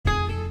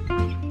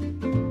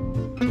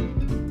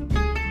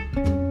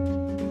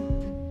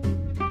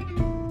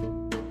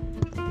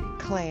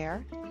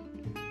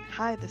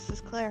Hi, this is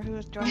Claire who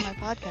has joined my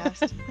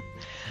podcast.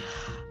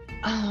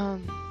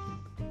 Um,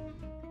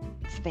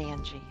 it's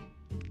Vanjie.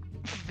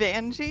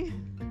 Vanjie?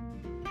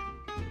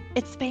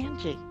 It's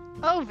Vanjie.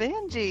 Oh,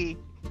 Vanjie.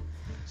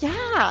 Yeah.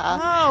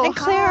 Oh, And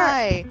Claire,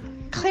 hi.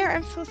 Claire,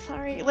 I'm so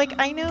sorry. Like,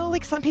 I know,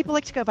 like, some people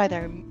like to go by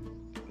their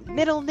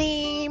middle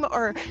name,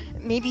 or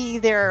maybe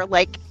their,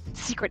 like,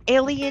 secret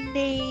alien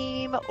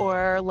name,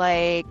 or,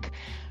 like,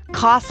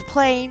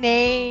 cosplay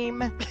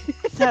name.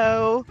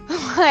 So,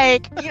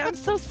 like, I'm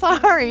so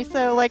sorry.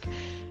 So, like,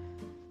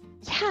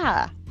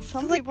 yeah.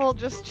 Some people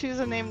just choose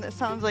a name that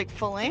sounds like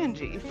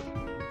phalanges.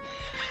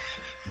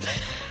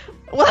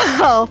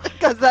 Well,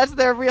 Because that's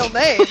their real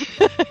name.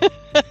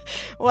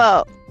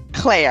 well,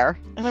 Claire,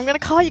 and I'm going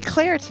to call you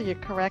Claire till you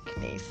correct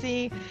me.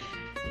 See,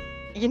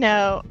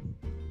 I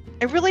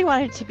really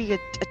wanted to be a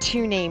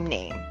two-name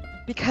name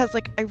because,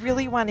 like, I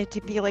really wanted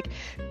to be like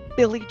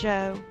Billy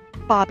Joe,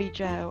 Bobby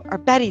Joe, or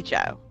Betty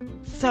Joe.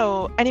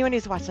 So anyone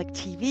who's watched like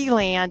TV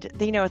Land,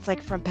 they know it's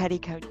like from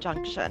Petticoat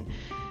Junction.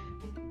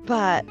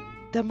 But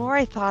the more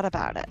I thought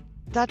about it,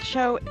 that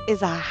show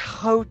is a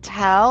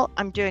hotel.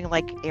 I'm doing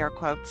like air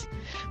quotes,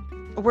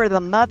 where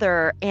the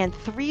mother and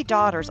three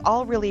daughters,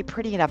 all really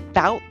pretty and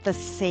about the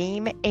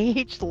same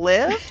age,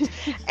 lived,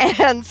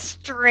 and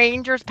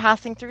strangers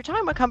passing through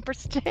town would come for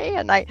stay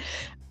at night.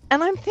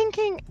 And I'm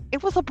thinking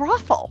it was a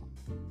brothel.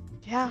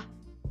 Yeah,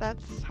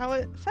 that's how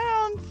it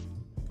sounds.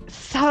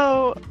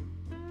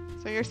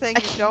 So you're saying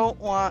you don't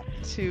want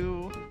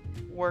to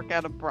work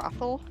at a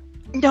brothel?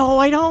 no,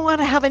 I don't want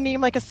to have a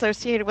name like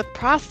associated with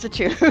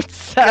prostitutes.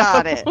 So.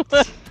 Got it.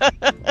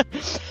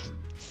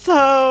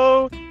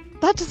 So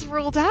that just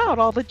ruled out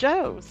all the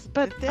Joes.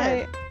 But It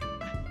did.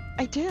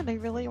 I did. I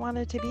really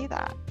wanted to be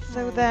that.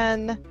 So Hmm.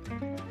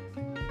 then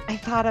I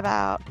thought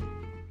about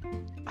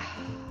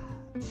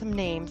some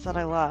names that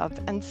I love.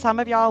 And some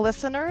of y'all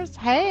listeners,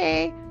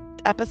 hey,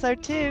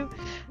 episode 2.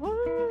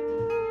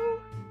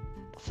 Woo!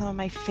 Some of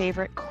my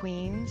favorite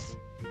queens,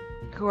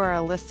 who are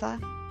Alyssa,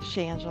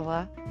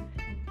 Shangela,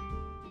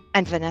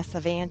 and Vanessa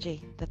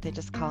Vanjie, that they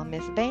just call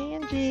Miss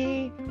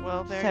Vanjie.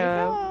 Well, there So-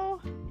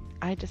 you go.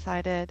 I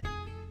decided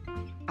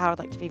I would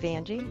like to be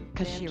Vanjie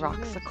because she Vanjie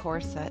rocks is. a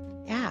corset.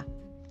 Yeah.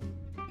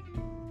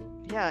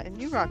 Yeah, and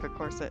you rock a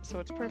corset, so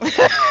it's perfect.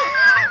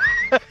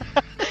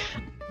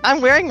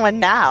 I'm wearing one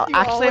now. You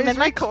Actually, I'm always in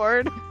my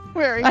record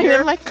wearing I'm your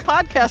in my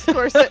podcast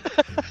corset.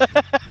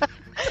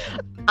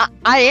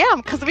 I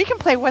am, because we can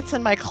play What's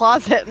in My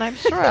Closet, and I'm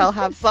sure I'll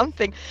have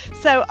something.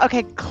 So,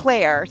 okay,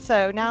 Claire.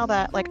 So now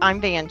that, like,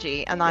 I'm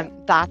Vanjie, and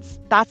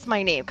that's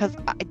my name, because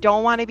I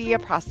don't want to be a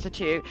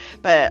prostitute,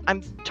 but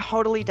I'm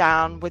totally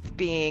down with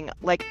being,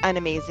 like, an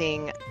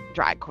amazing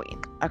drag queen.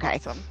 Okay.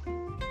 Awesome.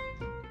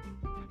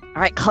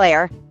 All right,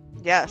 Claire.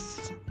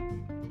 Yes.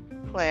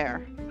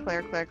 Claire.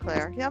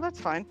 Claire. Yeah,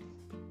 that's fine.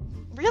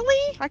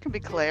 Really? I can be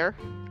Claire.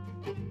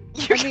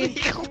 You're I mean,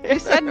 Claire. You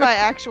said my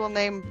actual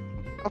name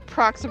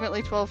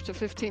approximately 12 to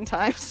 15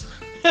 times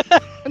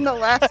in the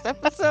last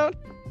episode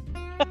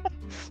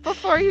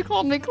before you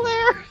called me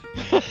Claire.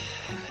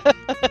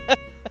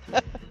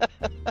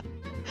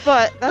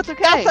 But that's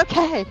okay. That's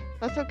okay.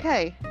 That's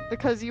okay.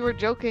 Because you were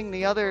joking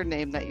the other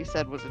name that you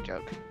said was a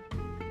joke.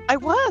 I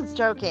was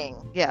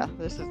joking. Yeah,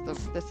 this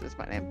is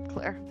my name,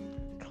 Claire.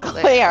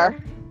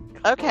 Claire.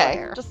 Okay.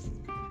 Claire. Just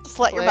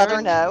let your Claire mother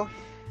and- know.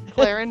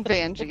 Claire and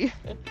Vanjie.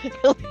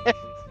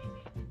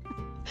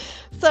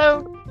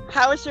 So,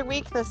 how was your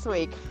week this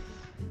week?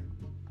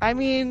 I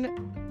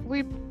mean,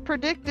 we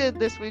predicted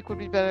this week would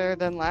be better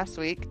than last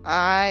week.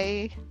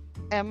 I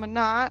am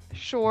not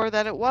sure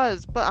that it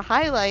was, but a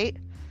highlight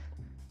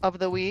of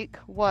the week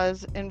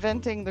was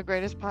inventing the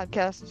greatest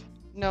podcast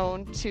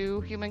known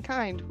to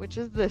humankind, which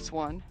is this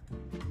one.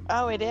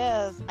 Oh, it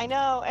is. I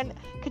know. And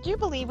could you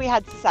believe we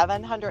had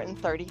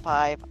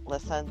 735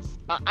 listens?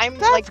 I'm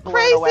That's like blown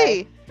crazy.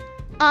 away.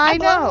 I I'm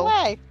blown know.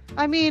 away.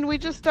 I mean, we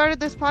just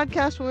started this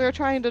podcast when we were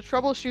trying to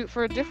troubleshoot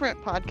for a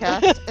different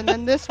podcast, and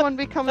then this one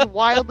becomes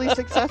wildly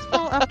successful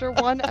after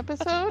one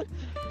episode.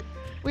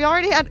 We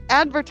already had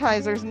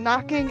advertisers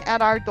knocking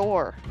at our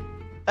door.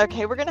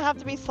 Okay, we're gonna have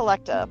to be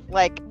selective.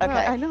 Like,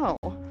 okay, I know.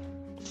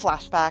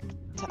 flashback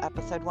to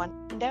episode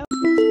 1.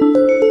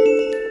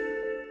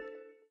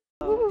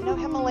 No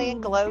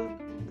Himalayan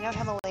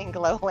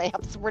glow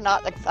lamps. We're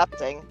not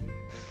accepting.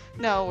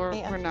 No, we're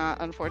Man. not,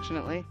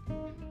 unfortunately.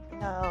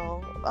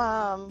 No.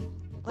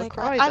 Like,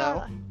 LaCroix, I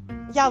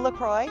don't. Yeah,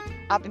 LaCroix.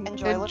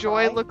 Enjoy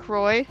Enjoy LaCroix.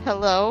 LaCroix.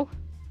 Hello.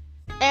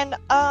 And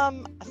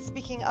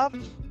speaking of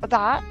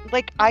that,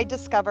 like, I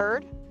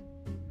discovered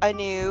a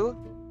new.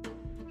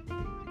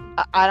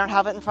 I don't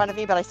have it in front of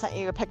me, but I sent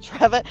you a picture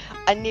of it.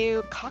 A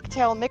new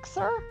cocktail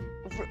mixer,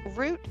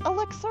 Root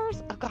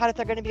Elixirs. Oh God, if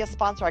they're going to be a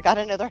sponsor, I got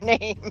to know their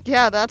name.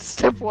 Yeah, that's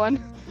step one.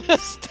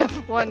 Step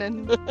one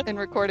in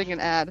recording an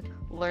ad.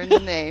 Learn the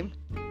name.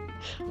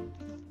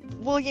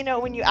 Well,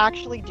 when you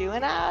actually do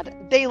an ad,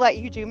 they let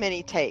you do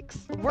many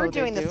takes. We're Oh, they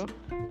doing this. do?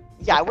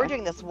 Yeah, we're Okay.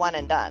 doing this one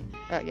and done.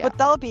 Yeah. But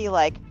they'll be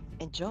like,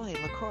 enjoy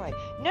LaCroix.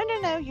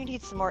 No, you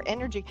need some more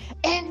energy.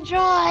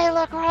 Enjoy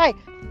LaCroix.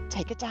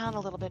 Take it down a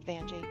little bit,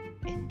 Vanjie.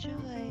 Enjoy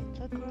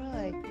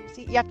LaCroix.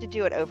 See, you have to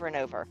do it over and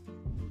over.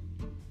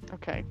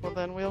 Okay, well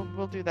then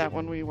we'll do that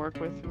when we work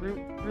with root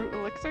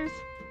elixirs.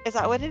 Is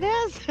that what it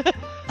is?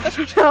 I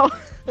don't know.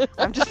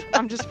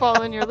 I'm just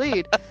following your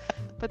lead.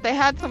 But they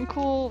had some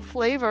cool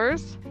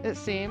flavors, it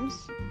seems.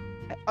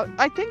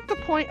 I think the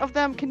point of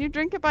them, can you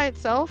drink it by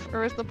itself,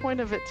 or is the point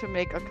of it to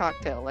make a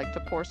cocktail, like to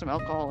pour some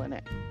alcohol in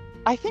it?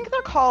 I think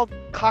they're called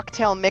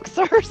cocktail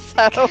mixers,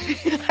 so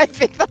I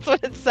think that's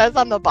what it says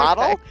on the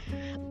bottle. Okay.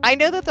 I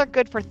know that they're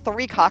good for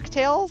 3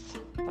 cocktails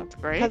That's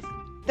great. because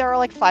they're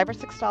like $5 or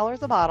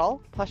 $6 a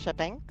bottle plus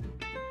shipping.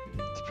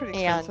 It's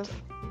pretty and-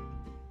 expensive.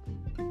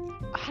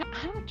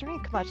 I don't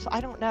drink much, so I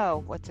don't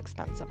know what's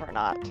expensive or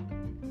not.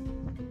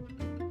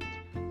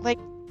 Like,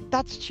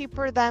 that's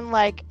cheaper than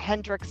like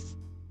Hendrick's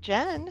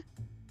gin.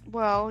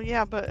 Well,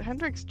 yeah, but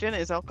Hendrick's gin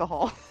is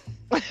alcohol.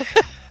 I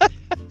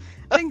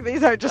think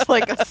these are just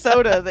like a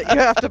soda that you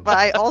have to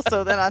buy.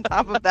 Also, then on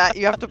top of that,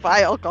 you have to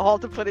buy alcohol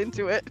to put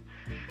into it.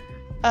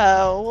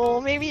 Oh,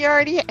 well, maybe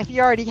if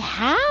you already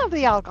have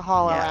the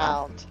alcohol Yeah.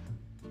 around.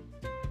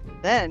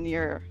 Then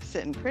you're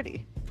sitting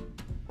pretty.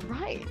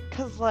 Right,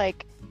 because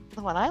like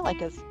the one I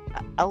like is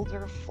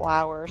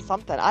elderflower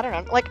something. I don't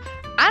know. Like,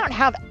 I don't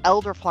have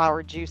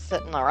elderflower juice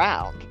sitting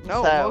around.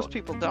 No, so, most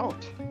people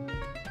don't.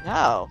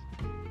 No.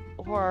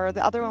 Or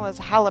the other one was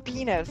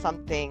jalapeno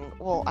something.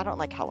 Well, I don't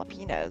like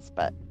jalapenos,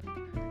 but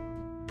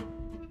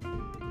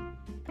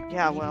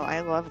Yeah, well,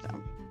 I love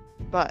them.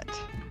 But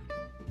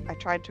I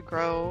tried to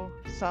grow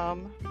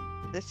some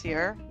this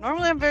year.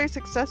 Normally, I'm very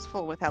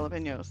successful with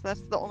jalapenos.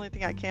 That's the only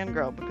thing I can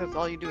grow because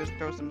all you do is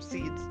throw some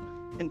seeds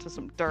into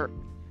some dirt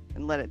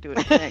and let it do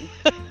its thing.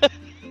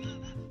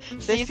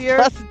 seeds year,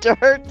 plus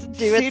dirt to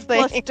do its Seed thing.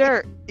 plus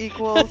dirt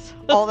equals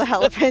all the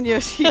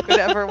jalapenos you could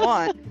ever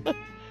want.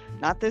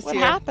 Not this What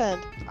year.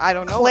 happened? I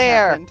don't know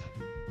Claire. what happened.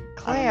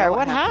 Claire, what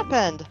what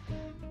happened?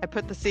 I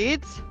put the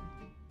seeds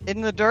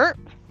in the dirt.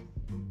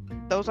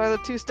 Those are the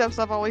 2 steps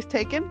I've always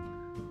taken.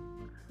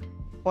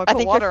 Well, I I put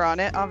think water on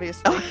it,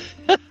 obviously.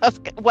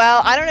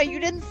 Well, I don't know. You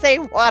didn't say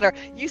water.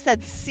 You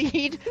said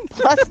seed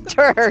plus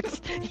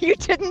dirt. You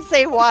didn't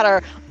say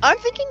water. I'm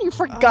thinking you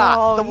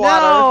forgot the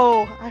water.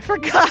 No, I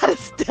forgot a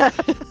step.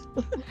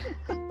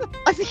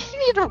 I think you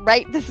need to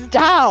write this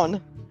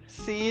down.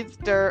 Seeds,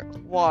 dirt,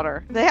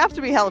 water. They have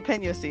to be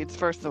jalapeno seeds,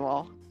 first of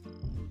all.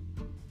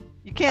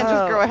 You can't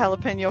just Oh. grow a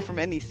jalapeno from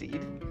any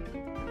seed.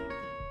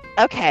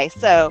 Okay,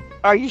 so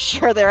are you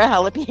sure they're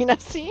jalapeno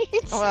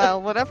seeds?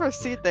 Well, whatever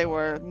seed they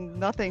were,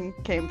 nothing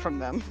came from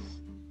them.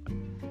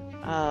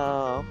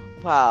 Oh,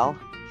 well.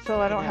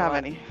 So I don't You know have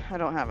what? any. I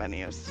don't have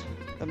any is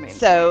the main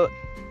So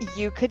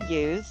you could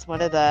use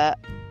one of the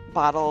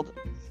bottled.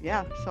 thing.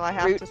 Yeah, so I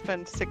have root- to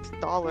spend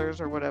 $6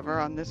 or whatever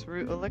on this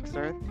root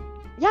elixir.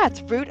 Yeah,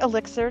 it's Root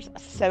Elixirs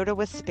Soda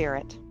with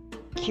Spirit.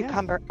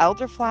 Cucumber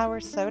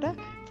elderflower soda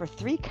for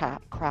 3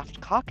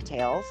 craft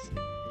cocktails.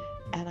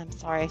 And I'm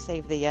sorry, I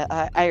saved the.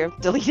 I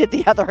deleted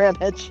the other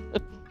image.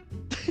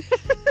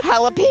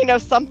 Jalapeno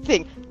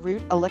something.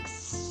 Root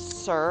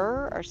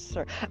elixir or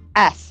sir.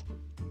 S.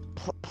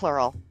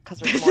 Plural. Because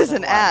This is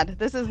an ad.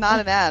 This is not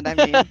an ad. I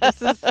mean,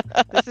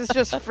 this is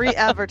just free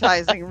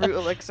advertising. Root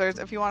elixirs.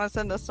 If you want to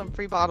send us some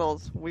free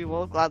bottles, we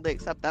will gladly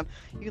accept them.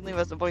 You can leave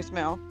us a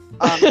voicemail.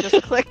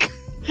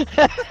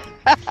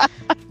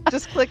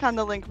 Just click on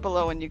the link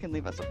below, and you can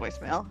leave us a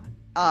voicemail.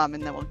 And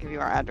then we'll give you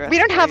our address. We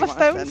don't where have you a wanna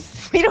phone.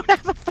 send. We don't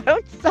have a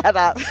phone set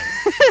up.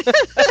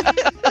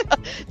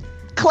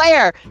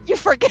 Claire, you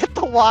forget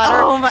the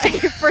water. Oh my!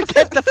 You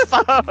forget the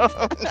phone.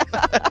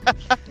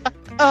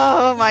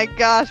 Oh my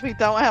gosh, we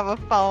don't have a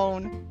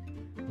phone.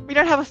 We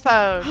don't have a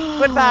phone.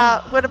 What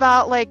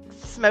about like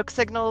smoke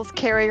signals,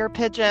 carrier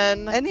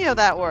pigeon? Any of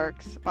that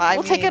works. Well,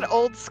 We'll take it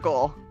old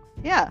school.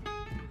 Yeah,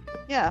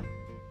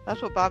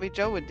 that's what Bobby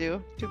Joe would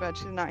do. Too bad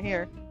she's not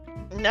here.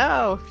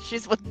 No,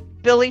 she's with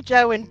Billy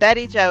Joe and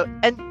Betty Joe,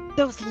 and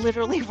those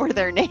literally were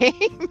their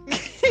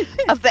names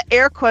of the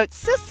air quote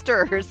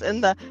sisters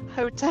in the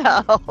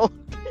hotel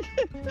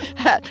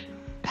at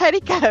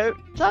Petticoat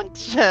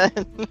Junction.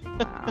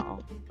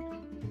 Wow.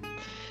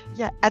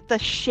 Yeah, at the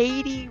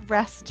Shady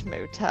Rest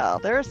Motel.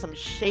 There's some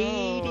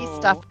shady Oh.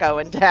 stuff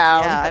going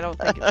down. Yeah, I don't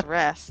think it's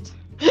rest.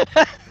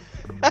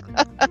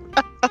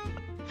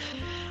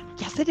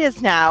 Yes, it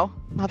is now.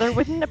 Mother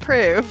wouldn't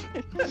approve.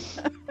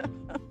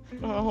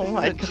 Oh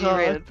my It's a god.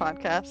 G-rated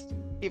podcast.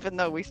 Even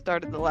though we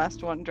started the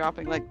last one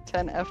dropping like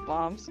 10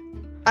 F-bombs.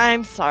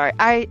 I'm sorry.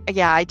 I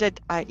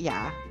did.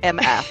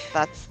 MF.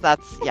 That's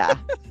yeah.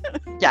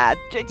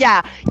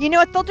 You know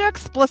what? They'll do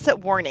explicit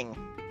warning.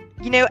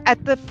 You know,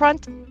 at the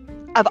front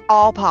of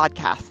all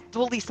podcasts,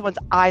 well, at least the ones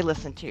I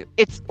listen to,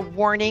 it's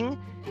warning.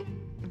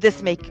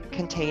 This may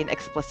contain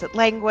explicit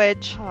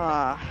language.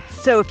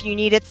 So if you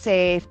need it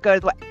safe, go to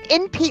the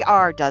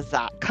NPR does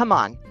that. Come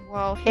on.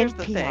 Well, here's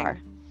the NPR.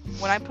 thing.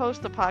 When I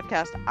post the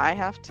podcast, I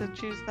have to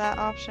choose that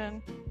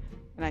option.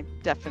 And I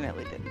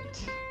definitely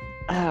didn't.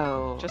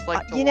 Oh. Just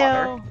like the you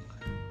water. know,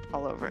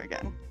 All over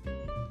again.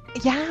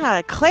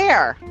 yeah,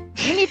 Claire,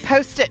 you need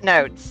Post-it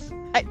notes.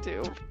 I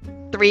do.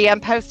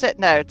 3M Post-it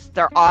notes.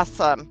 They're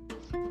awesome.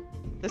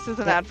 This is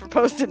an ad for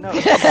Post-it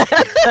notes.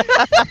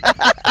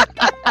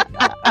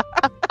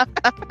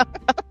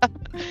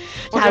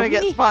 We're going to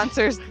get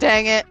sponsors.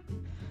 Dang it.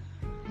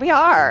 We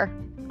are.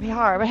 We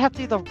have to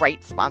do the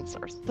right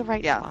sponsors. The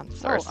right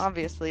sponsors. Well,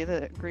 obviously,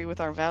 that agree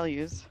with our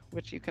values,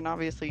 which you can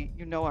obviously,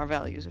 our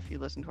values if you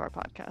listen to our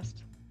podcast.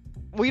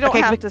 We don't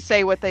have to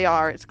say what they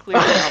are. It's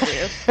clearly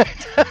obvious.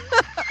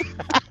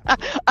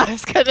 I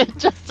was going to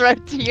just throw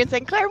it to you and say,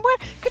 Claire,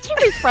 could you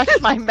refresh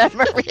my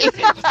memory?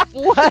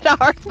 What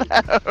are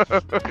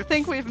those? I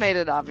think we've made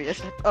it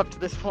obvious up to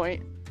this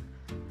point.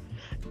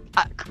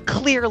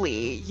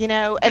 Clearly,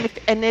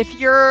 and if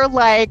you're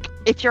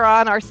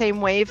on our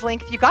same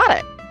wavelength, you got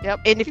it. Yep.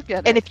 And if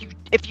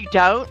you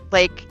don't,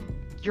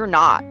 you're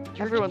not.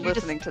 Everyone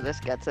listening to this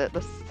gets it.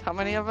 How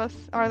many of us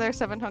are there?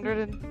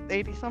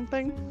 780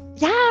 something?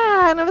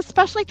 Yeah, and I'm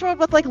especially thrilled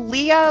with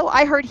Leo.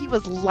 I heard he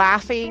was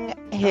laughing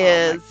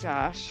his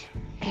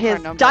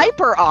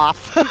diaper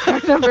off. Our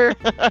number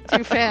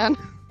 2 fan.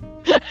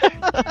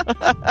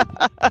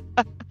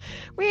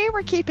 We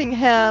were keeping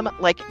him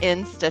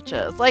in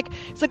stitches.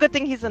 It's a good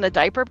thing he's in a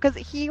diaper because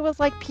he was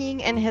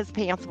peeing in his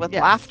pants with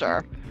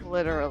laughter.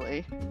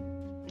 Literally.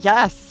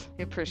 Yes.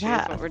 He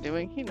appreciates what we're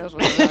doing. He knows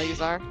what his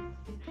values are.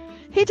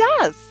 He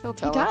does. He'll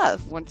tell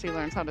us once he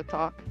learns how to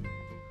talk.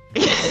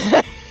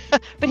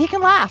 But he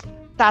can laugh.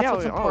 That's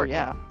what's important. Oh,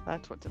 yeah.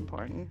 That's what's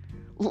important.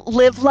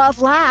 Live,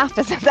 love, laugh.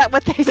 Isn't that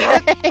what they say?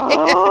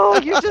 Oh,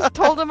 you just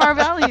told him our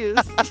values.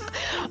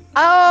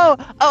 Oh,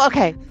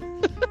 okay.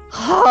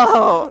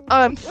 Oh,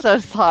 I'm so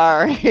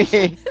sorry.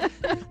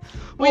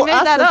 We made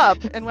that up,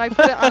 and I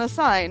put it on a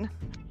sign.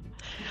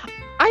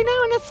 I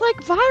know, and it's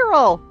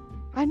viral.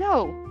 I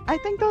know. I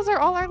think those are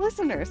all our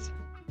listeners.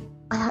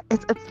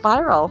 It's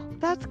viral.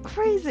 That's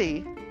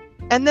crazy.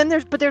 And then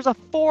there's a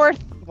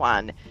fourth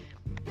one,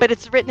 but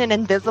it's written in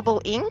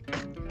invisible ink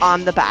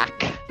on the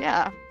back.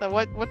 Yeah. So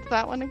what's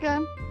that one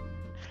again?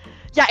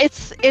 Yeah,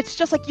 it's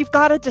just you've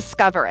got to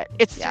discover it.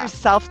 It's through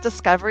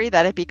self-discovery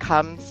that it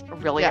becomes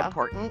really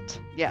important.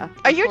 Yeah.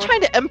 Are you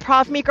trying to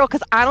improv me, girl?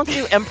 Because I don't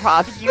do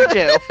improv. You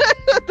do.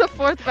 The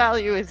fourth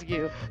value is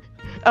you.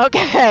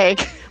 Okay.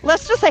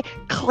 Let's just say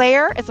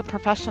Claire is a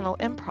professional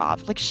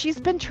improv. She's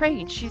been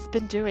trained. She's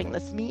been doing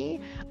this. Me,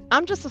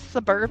 I'm just a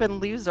suburban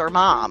loser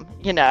mom,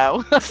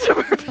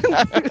 Suburban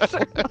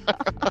loser mom.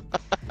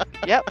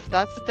 Yep,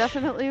 that's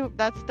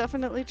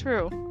definitely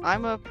true.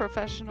 I'm a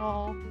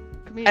professional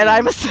comedian. And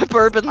I'm a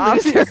suburban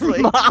loser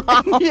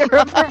mom. You're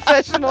a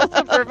professional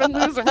suburban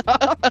loser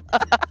mom.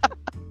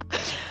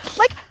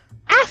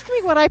 Ask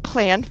me what I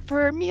planned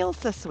for meals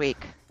this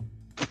week.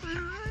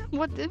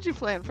 What did you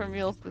plan for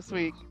meals this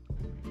week?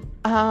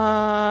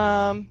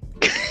 Hey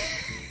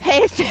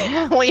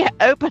family,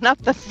 open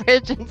up the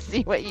fridge and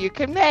see what you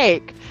can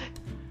make.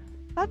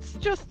 That's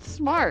just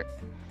smart.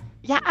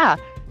 Yeah.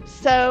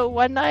 So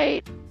one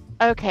night,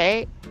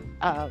 thank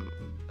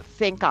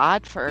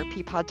God for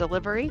Peapod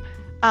delivery.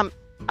 I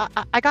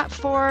got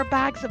 4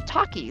 bags of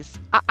Takis.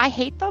 I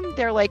hate them.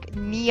 They're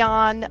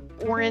neon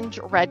orange,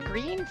 red,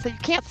 green, so you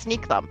can't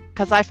sneak them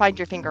because I find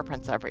your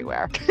fingerprints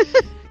everywhere.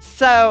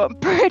 So I'm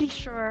pretty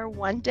sure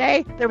one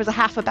day there was a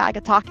half a bag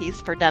of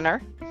Takis for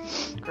dinner.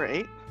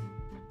 Great.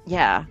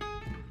 Yeah.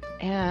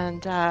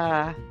 And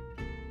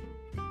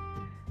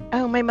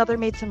my mother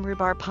made some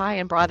rhubarb pie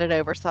and brought it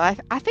over. So I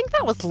think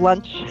that was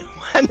lunch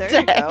one day.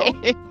 You go.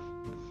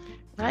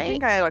 Right? I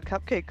think I had a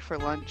cupcake for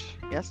lunch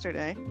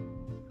yesterday.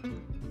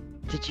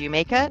 Did you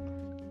make it?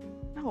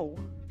 No.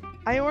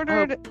 I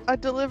ordered a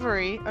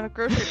grocery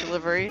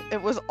delivery.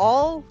 It was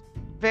all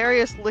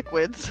various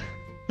liquids.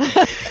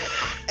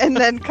 And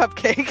then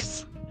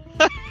cupcakes.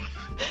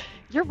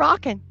 You're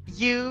rocking.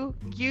 You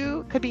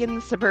could be in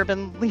the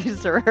suburban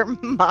loser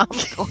mom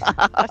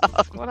class.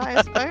 That's what I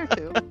aspire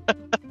to.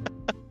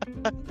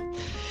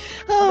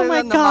 Oh Other my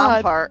than the God.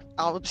 mom part,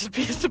 I'll just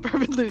be a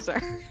suburban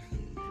loser.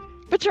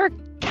 But you're a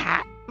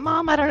cat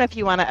mom. I don't know if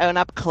you want to own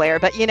up, Claire,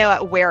 but you know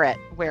what? Wear it.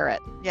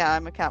 Yeah,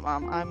 I'm a cat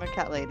mom. I'm a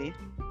cat lady.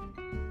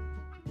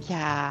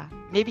 Yeah.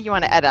 Maybe you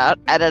want to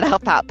edit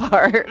out that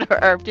part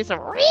or do some.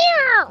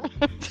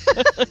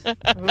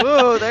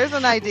 Ooh, there's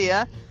an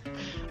idea.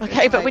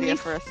 Okay, but when you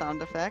for a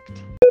sound effect.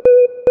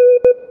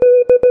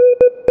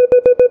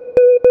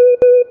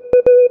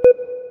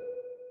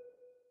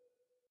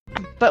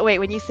 But wait,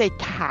 when you say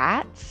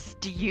cats,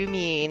 do you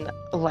mean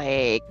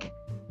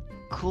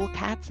cool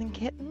cats and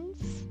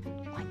kittens?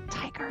 Like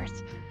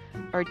tigers?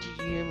 Or do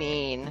you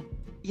mean,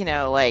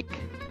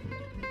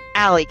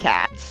 alley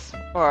cats?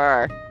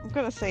 Or I'm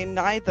going to say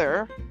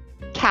neither.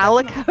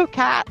 Calico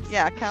cats?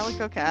 Yeah,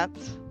 calico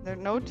cats. They're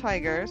no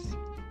tigers.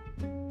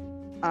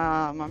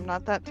 I'm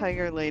not that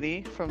tiger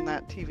lady from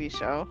that TV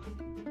show.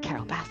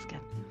 Carol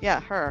Baskin.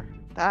 Yeah, her.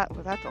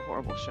 That's a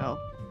horrible show.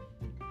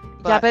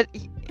 But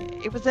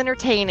it was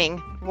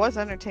entertaining. It was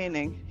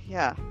entertaining,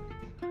 yeah.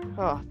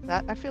 Oh,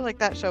 I feel like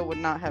that show would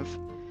not have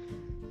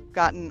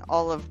gotten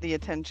all of the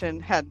attention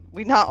had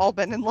we not all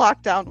been in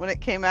lockdown when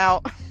it came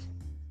out.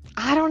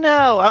 I don't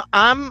know.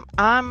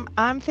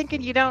 I'm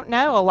thinking you don't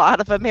know a lot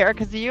of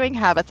America's viewing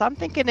habits. I'm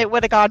thinking it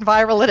would have gone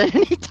viral at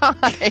any time.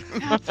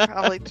 That's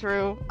probably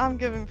true. I'm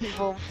giving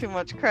people too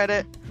much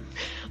credit.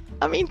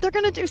 I mean, they're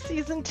gonna do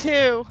season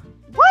 2.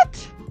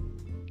 What?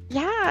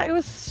 Yeah, it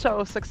was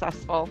so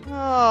successful.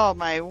 Oh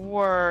my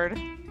word.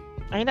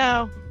 I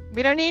know.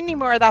 We don't need any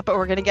more of that, but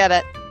we're gonna get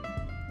it.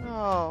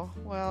 Oh,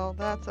 well,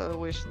 that's a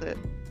wish that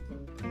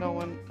no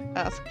one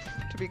asked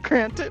to be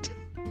granted.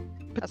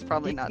 That's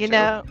probably not You true.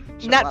 know,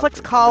 Sure, a lot of Netflix,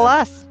 people call do.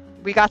 us.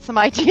 We got some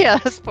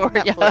ideas for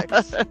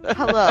Netflix. you.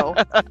 Hello.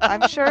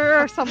 I'm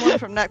sure someone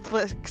from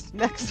Netflix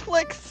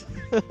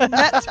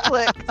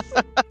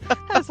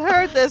has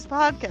heard this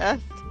podcast.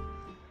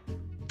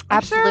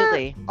 I'm sure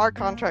Absolutely. our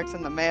contract's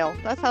in the mail.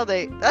 That's how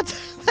they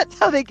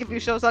give you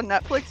shows on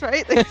Netflix,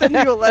 right? They send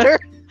you a letter.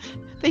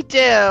 They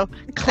do.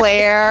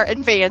 Claire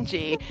and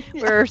Vanjie,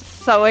 Yeah. we're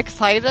so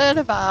excited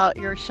about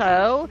your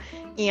show,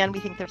 and we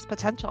think there's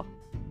potential.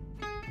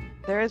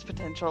 There is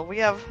potential. We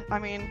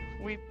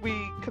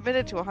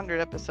committed to 100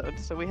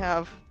 episodes, so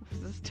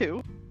this is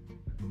 2.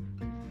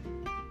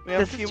 We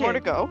have This a is few more 2.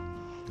 to go.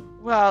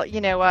 Well, you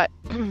know what?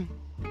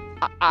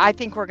 I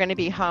think we're going to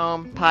be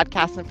home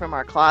podcasting from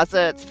our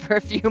closets for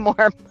a few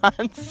more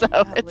months, so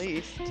At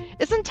least.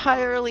 it's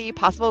entirely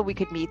possible we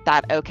could meet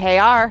that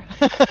OKR.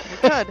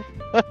 We could.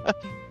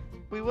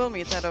 We will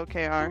meet that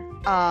OKR.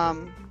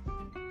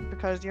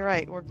 Because you're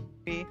right,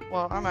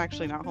 I'm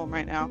actually not home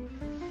right now.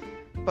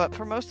 But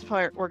for most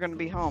part, we're going to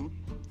be home.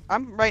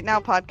 I'm right now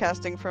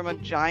podcasting from a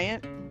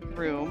giant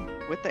room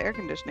with the air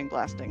conditioning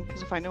blasting.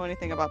 Because if I know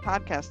anything about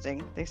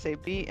podcasting, they say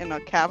be in a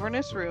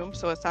cavernous room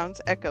so it sounds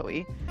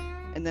echoey.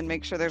 And then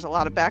make sure there's a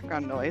lot of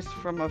background noise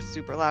from a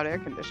super loud air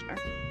conditioner.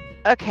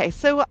 Okay,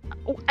 so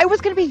it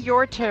was going to be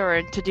your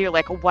turn to do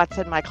like what's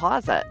in my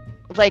closet,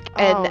 like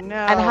and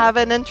have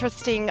an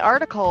interesting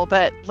article,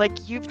 but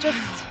like you've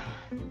just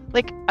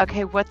like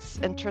okay, what's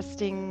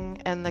interesting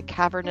in the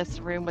cavernous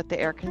room with the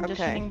air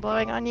conditioning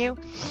blowing on you?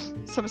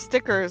 Some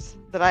stickers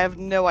that I have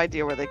no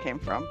idea where they came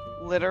from.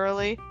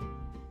 Literally,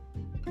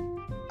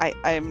 I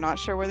am not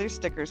sure where these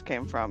stickers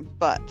came from,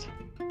 but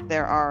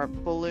there are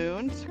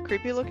balloons,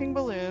 creepy looking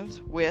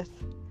balloons with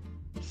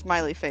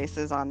smiley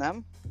faces on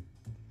them.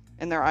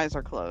 And their eyes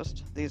are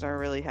closed. These are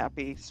really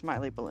happy,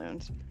 smiley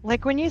balloons.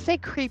 Like when you say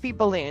creepy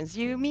balloons,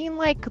 you mean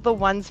like the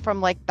ones from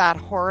like that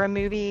horror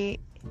movie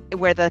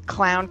where the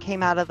clown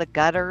came out of the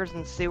gutters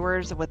and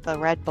sewers with the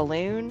red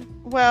balloon?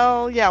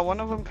 Well, yeah,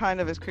 one of them kind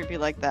of is creepy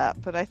like that,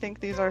 but I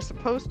think these are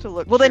supposed to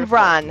look Well, then cheerful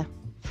run.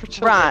 for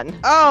children. Run.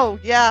 Oh,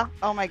 yeah.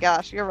 Oh my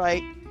gosh, you're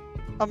right.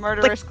 A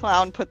murderous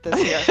clown put this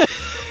here.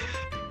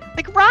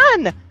 Like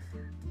run!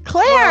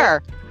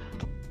 Claire!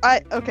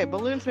 Okay,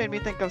 balloons made me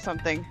think of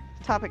something.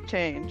 Topic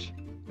change.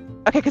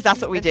 Okay, because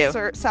that's what we do.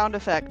 Insert sound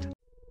effect.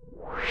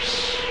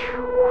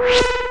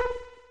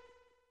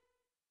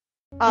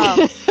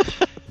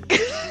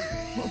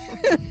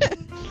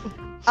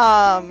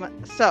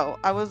 So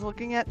I was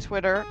looking at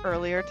Twitter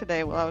earlier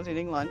today while I was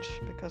eating lunch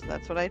because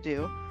that's what I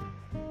do.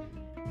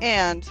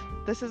 And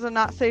this is a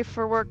not safe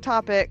for work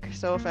topic,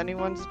 so if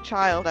anyone's a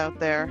child out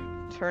there,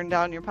 turn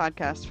down your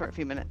podcast for a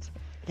few minutes.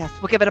 Yes,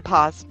 we'll give it a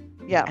pause.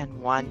 Yeah.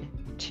 And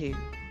 1, 2,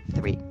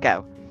 3,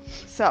 go.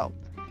 So,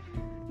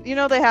 you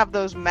know they have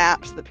those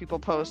maps that people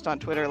post on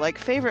Twitter, like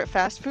favorite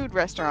fast food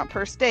restaurant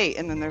per state,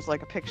 and then there's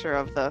like a picture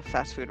of the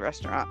fast food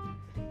restaurant.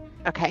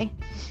 Okay.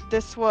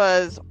 This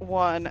was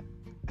one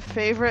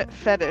favorite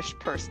fetish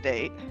per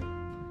state,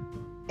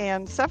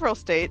 and several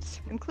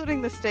states,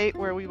 including the state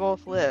where we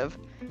both live.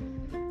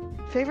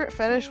 Favorite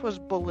fetish was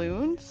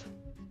balloons.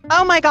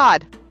 Oh my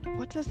God.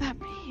 What does that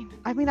mean?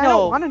 I mean, I No.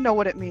 don't want to know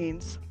what it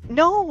means.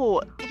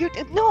 No,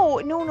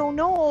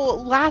 no.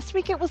 Last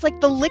week it was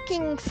like the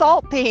licking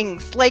salt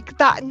things, like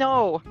that.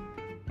 No,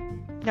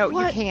 What?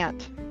 you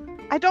can't.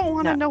 I don't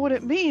want to No. know what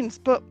it means,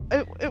 but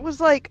it was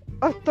like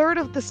a third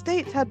of the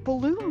states had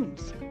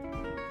balloons.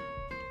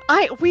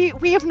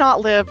 We have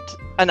not lived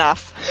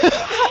enough.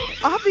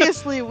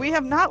 Obviously, we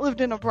have not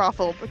lived in a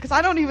brothel because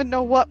I don't even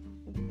know what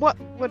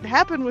would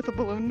happen with a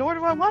balloon, nor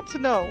do I want to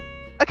know.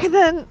 Okay,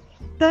 then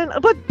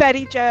but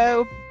Betty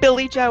Joe,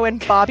 Billy Joe,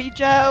 and Bobby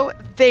Joe,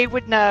 they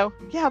would know.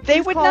 Yeah, They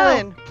please would call know.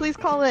 in. Please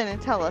call in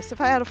and tell us.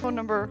 If I had a phone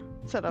number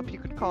set up, you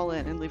could call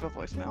in and leave a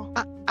voicemail.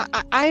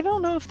 I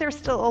don't know if they're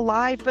still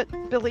alive, but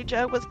Billy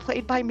Joe was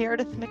played by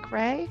Meredith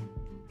McRae. I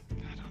don't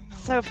know.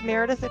 So if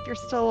Meredith, if you're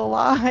still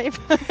alive,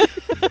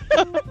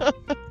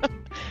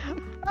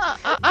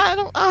 I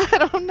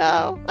don't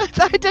know.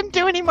 I didn't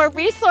do any more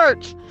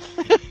research.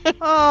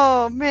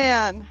 Oh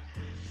man,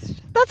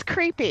 That's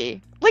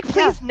creepy. Like,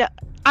 please, no.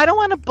 I don't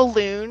want a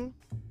balloon.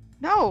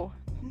 no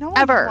one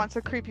Ever. wants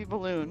a creepy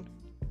balloon,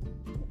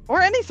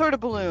 or any sort of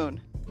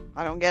balloon.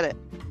 I don't get it.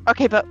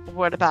 Okay, but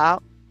what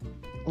about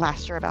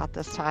last year about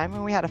this time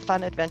when we had a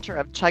fun adventure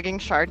of chugging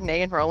Chardonnay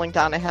and rolling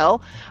down a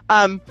hill?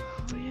 Oh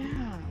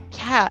yeah.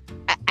 Yeah,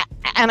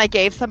 and I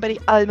gave somebody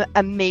an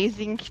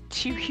amazing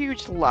 2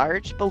 huge,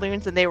 large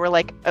balloons, and they were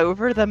like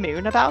over the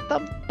moon about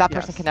them. That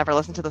person Yes. can never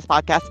listen to this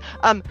podcast.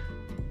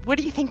 what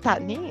do you think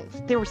that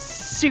means? They were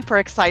super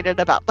excited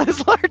about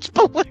those large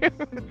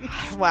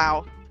balloons.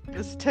 Wow.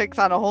 This takes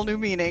on a whole new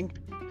meaning.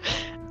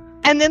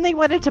 And then they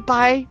wanted to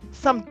buy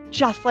some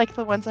just like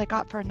the ones I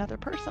got for another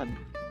person.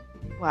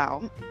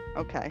 Wow.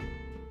 Okay.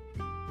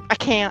 I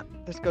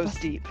can't. This goes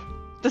deep.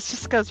 This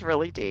just goes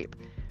really deep.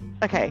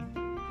 Okay.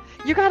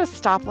 You got to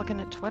stop looking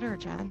at Twitter,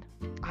 Jen.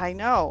 I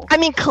know. I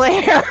mean,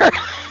 Claire.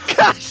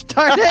 Gosh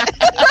darn it.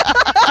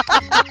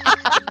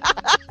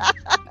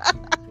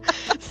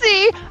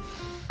 See,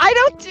 I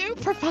don't do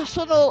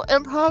professional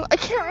improv. I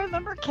can't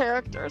remember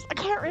characters. I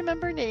can't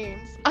remember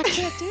names. I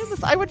can't do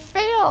this. I would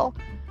fail.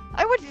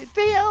 I would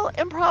fail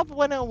Improv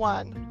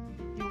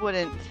 101. You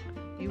wouldn't.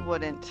 You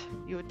wouldn't.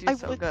 You would do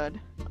so good.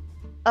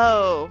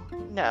 Oh,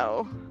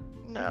 no.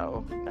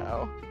 No,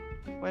 no.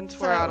 Once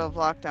we're out of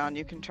lockdown,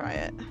 you can try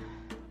it.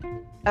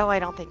 Oh, I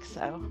don't think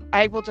so.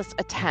 I will just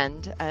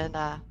attend and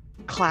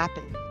clap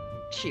and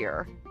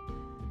cheer.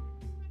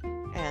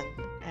 And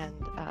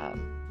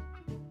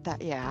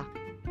that, yeah.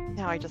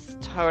 Now I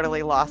just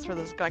totally lost where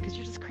this is going because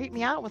you just creep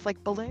me out with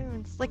like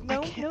balloons. Like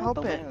no, I can't no help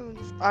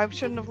balloons. it. I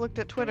shouldn't have looked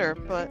at Twitter,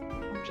 but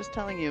I'm just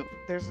telling you,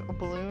 there's a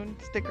balloon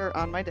sticker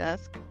on my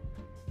desk.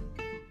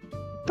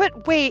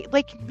 But wait,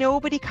 like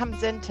nobody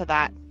comes into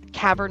that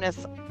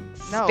cavernous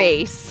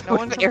space. No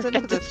one comes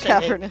into this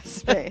cavernous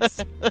space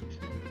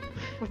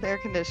with air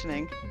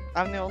conditioning.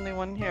 I'm the only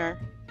one here.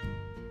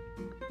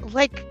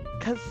 Like,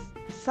 because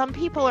some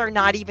people are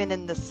not even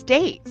in the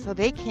state, so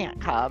they can't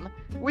come.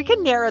 We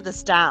can narrow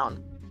this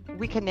down.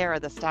 We can narrow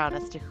this down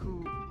as to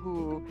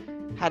who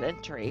had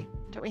entry.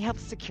 Don't we have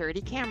security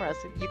cameras?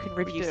 You can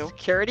review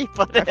security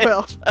footage. I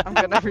will. I'm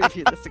going to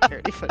review the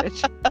security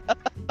footage.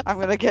 I'm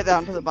going to get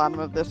down to the bottom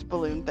of this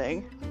balloon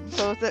thing.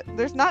 So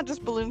there's not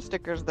just balloon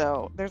stickers,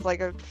 though. There's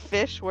like a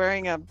fish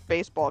wearing a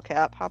baseball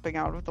cap hopping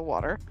out of the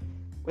water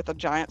with a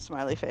giant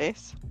smiley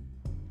face.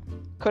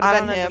 Could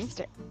have been him.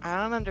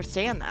 I don't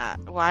understand that.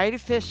 Why do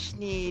fish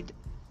need...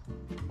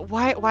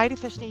 Why do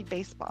fish need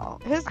baseball?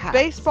 His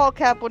baseball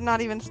cap would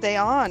not even stay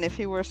on if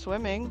he were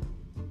swimming.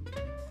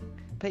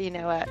 But you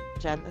know what,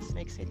 Jen, this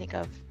makes me think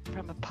of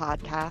from a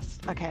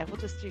podcast. Okay, we'll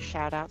just do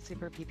shout out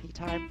super PP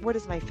time. What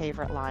is my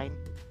favorite line?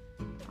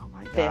 Oh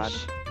my god.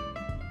 Fish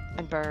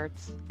and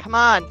birds. Come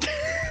on.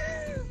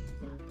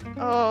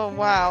 Oh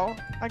wow.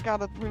 I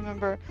gotta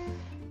remember.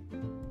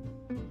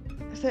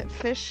 Is it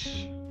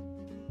fish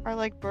are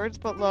like birds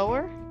but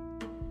lower?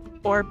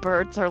 Or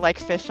birds are like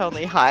fish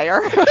only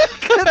higher.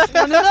 It's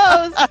one of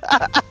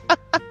those.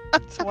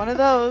 It's one of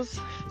those.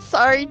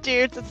 Sorry,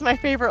 dudes, it's my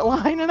favorite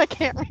line and I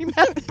can't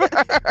remember.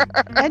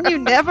 And you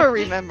never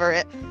remember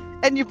it.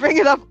 And you bring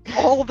it up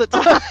all the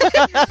time.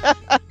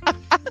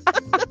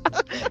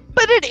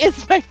 But it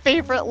is my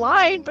favorite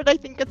line, but I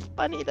think it's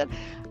funny that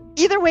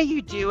either way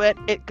you do it,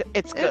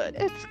 it's good.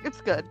 It's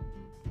good.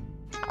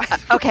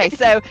 Okay,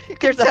 so you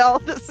can tell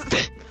this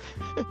is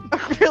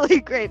a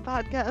really great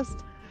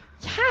podcast.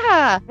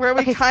 Yeah. Where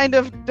we kind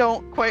of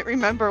don't quite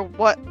remember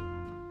what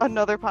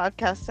another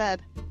podcast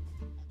said.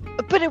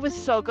 But it was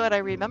so good. I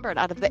remembered.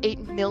 Out of the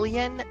 8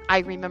 million, I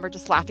remember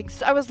just laughing.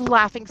 I was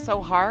laughing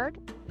so hard.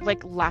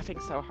 Like, laughing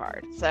so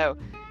hard. So,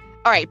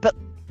 all right. But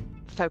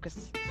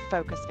focus,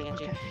 Vanjie.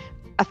 Okay.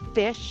 A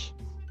fish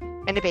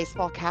and a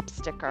baseball cap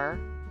sticker.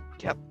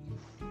 Yep.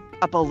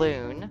 A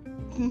balloon.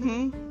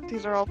 Mm-hmm.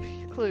 These are all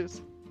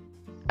clues.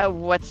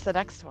 What's the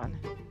next one?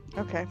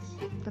 Okay.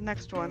 The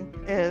next one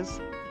is...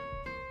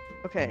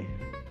 Okay.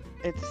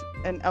 It's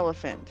an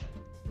elephant.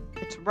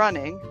 It's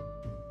running.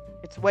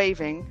 It's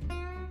waving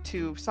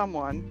to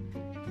someone,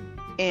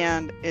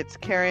 and it's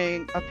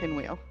carrying a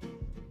pinwheel.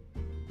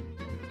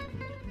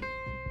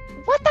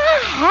 What the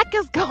heck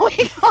is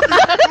going on?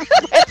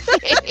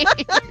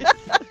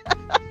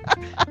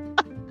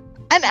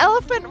 An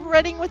elephant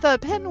running with a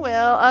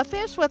pinwheel, a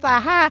fish with a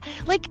hat.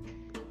 Like,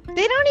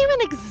 they don't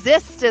even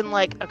exist in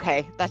like.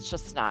 Okay, that's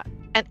just not.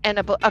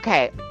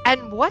 Okay.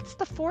 And what's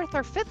the fourth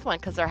or fifth one?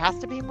 Because there has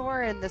to be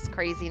more in this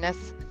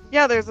craziness.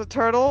 Yeah, there's a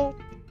turtle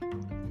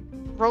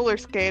roller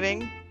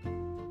skating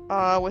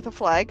with a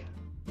flag,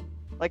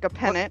 like a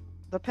pennant.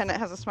 The pennant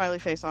has a smiley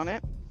face on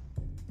it.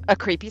 A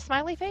creepy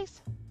smiley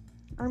face?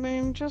 I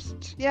mean,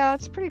 yeah,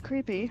 it's pretty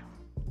creepy.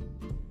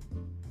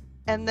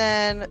 And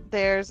then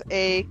there's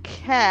a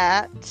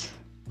cat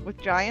with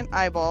giant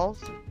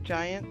eyeballs,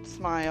 giant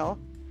smile,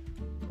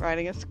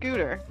 riding a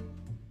scooter.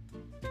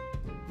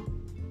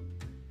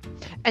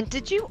 And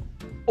did you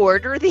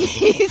order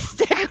these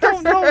stickers? I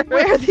don't know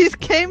where these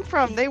came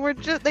from.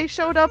 They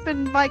showed up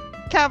in my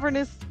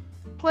cavernous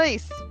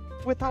place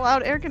with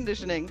loud air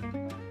conditioning.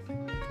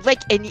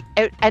 Like and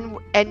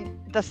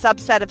the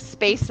subset of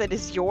space that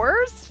is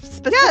yours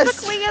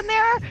specifically in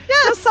there?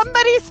 Yes. So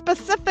somebody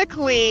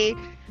specifically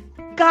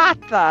got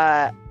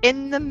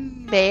in the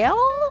mail?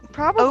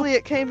 Probably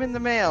it came in the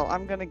mail,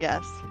 I'm gonna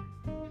guess.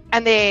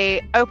 And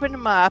they opened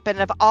them up, and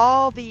of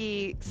all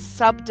the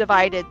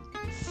subdivided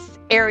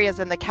areas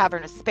in the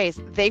cavernous space,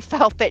 they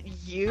felt that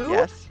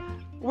you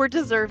were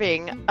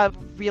deserving of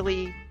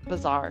really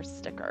bizarre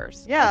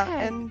stickers. Yeah,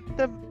 Okay. and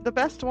the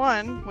best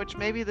one, which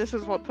maybe this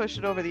is what pushed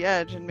it over the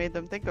edge and made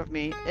them think of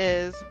me,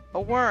 is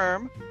a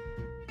worm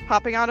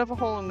popping out of a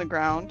hole in the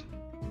ground.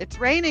 It's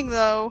raining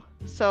though,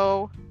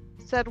 so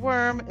said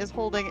worm is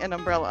holding an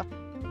umbrella.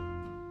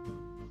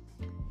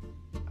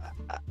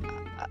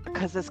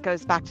 Because this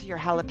goes back to your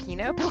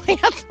jalapeno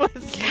plants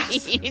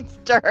with seeds,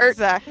 dirt,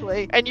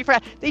 Exactly. and you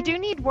forgot they do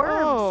need worms.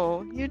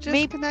 Oh, you just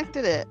Maybe-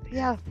 connected it.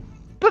 Yeah.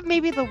 But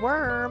maybe the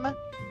worm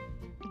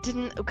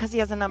didn't, because he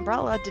has an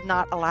umbrella, did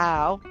not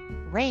allow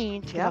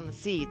rain to get Yep. on the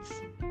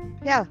seeds.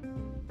 Yeah.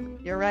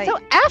 You're right. So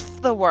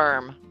F the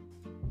worm.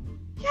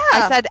 yeah.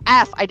 I said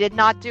F. I did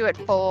not do it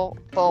full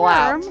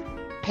worm. out.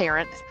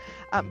 Parents.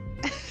 F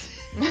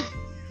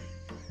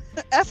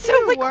So,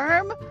 you, like,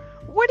 worm.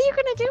 What are you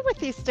going to do with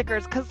these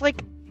stickers? Because,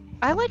 like,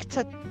 I like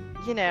to,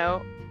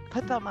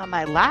 put them on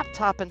my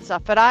laptop and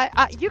stuff. But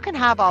you can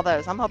have all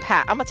those. I'm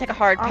gonna take a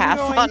hard pass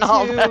I'm on going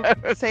all to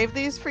those. save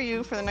these for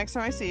you for the next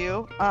time I see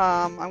you.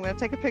 I'm going to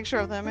take a picture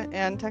of them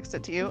and text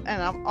it to you.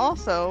 And I'm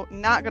also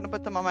not going to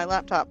put them on my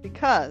laptop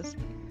because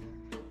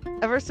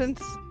ever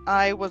since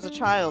I was a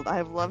child, I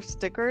have loved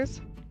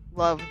stickers.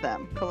 Loved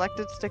them.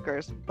 Collected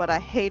stickers. But I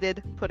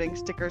hated putting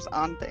stickers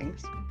on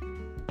things.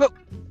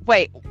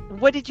 Wait,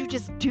 what did you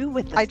just do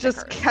with the I stickers?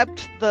 just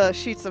kept the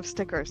sheets of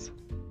stickers.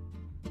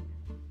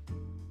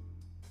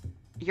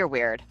 You're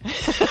weird.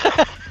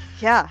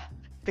 Yeah.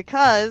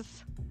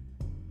 Because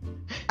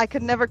I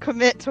could never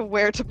commit to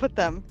where to put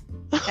them.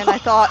 And I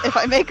thought if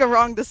I make a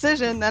wrong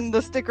decision, then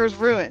the sticker's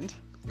ruined.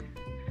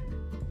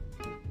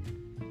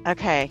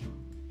 Okay,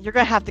 you're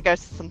gonna have to go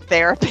to some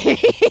therapy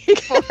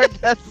for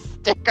the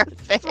sticker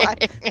thing.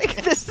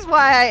 This is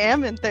why I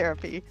am in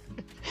therapy.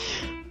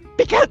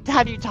 Because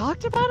have you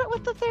talked about it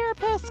with the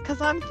therapist? Because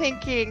I'm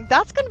thinking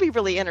that's going to be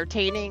really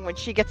entertaining when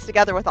she gets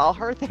together with all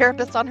her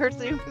therapists on her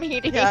Zoom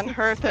meeting. Yeah, on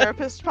her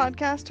therapist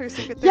podcast, her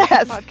secret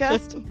Yes. therapist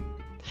podcast.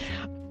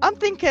 I'm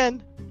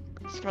thinking,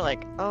 she's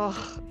like,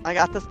 oh, I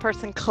got this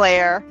person,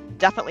 Claire,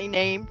 definitely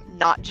named,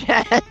 not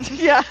Jen.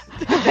 Yeah,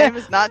 her name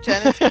is not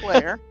Jen, it's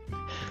Claire.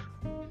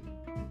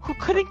 Who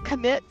couldn't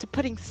commit to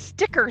putting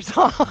stickers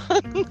on.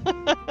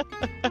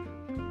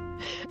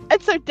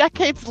 And so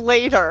decades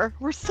later,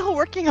 we're still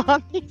working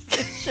on these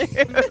issues.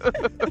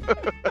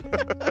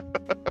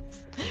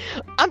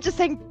 I'm just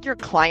saying you're a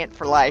client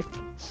for life.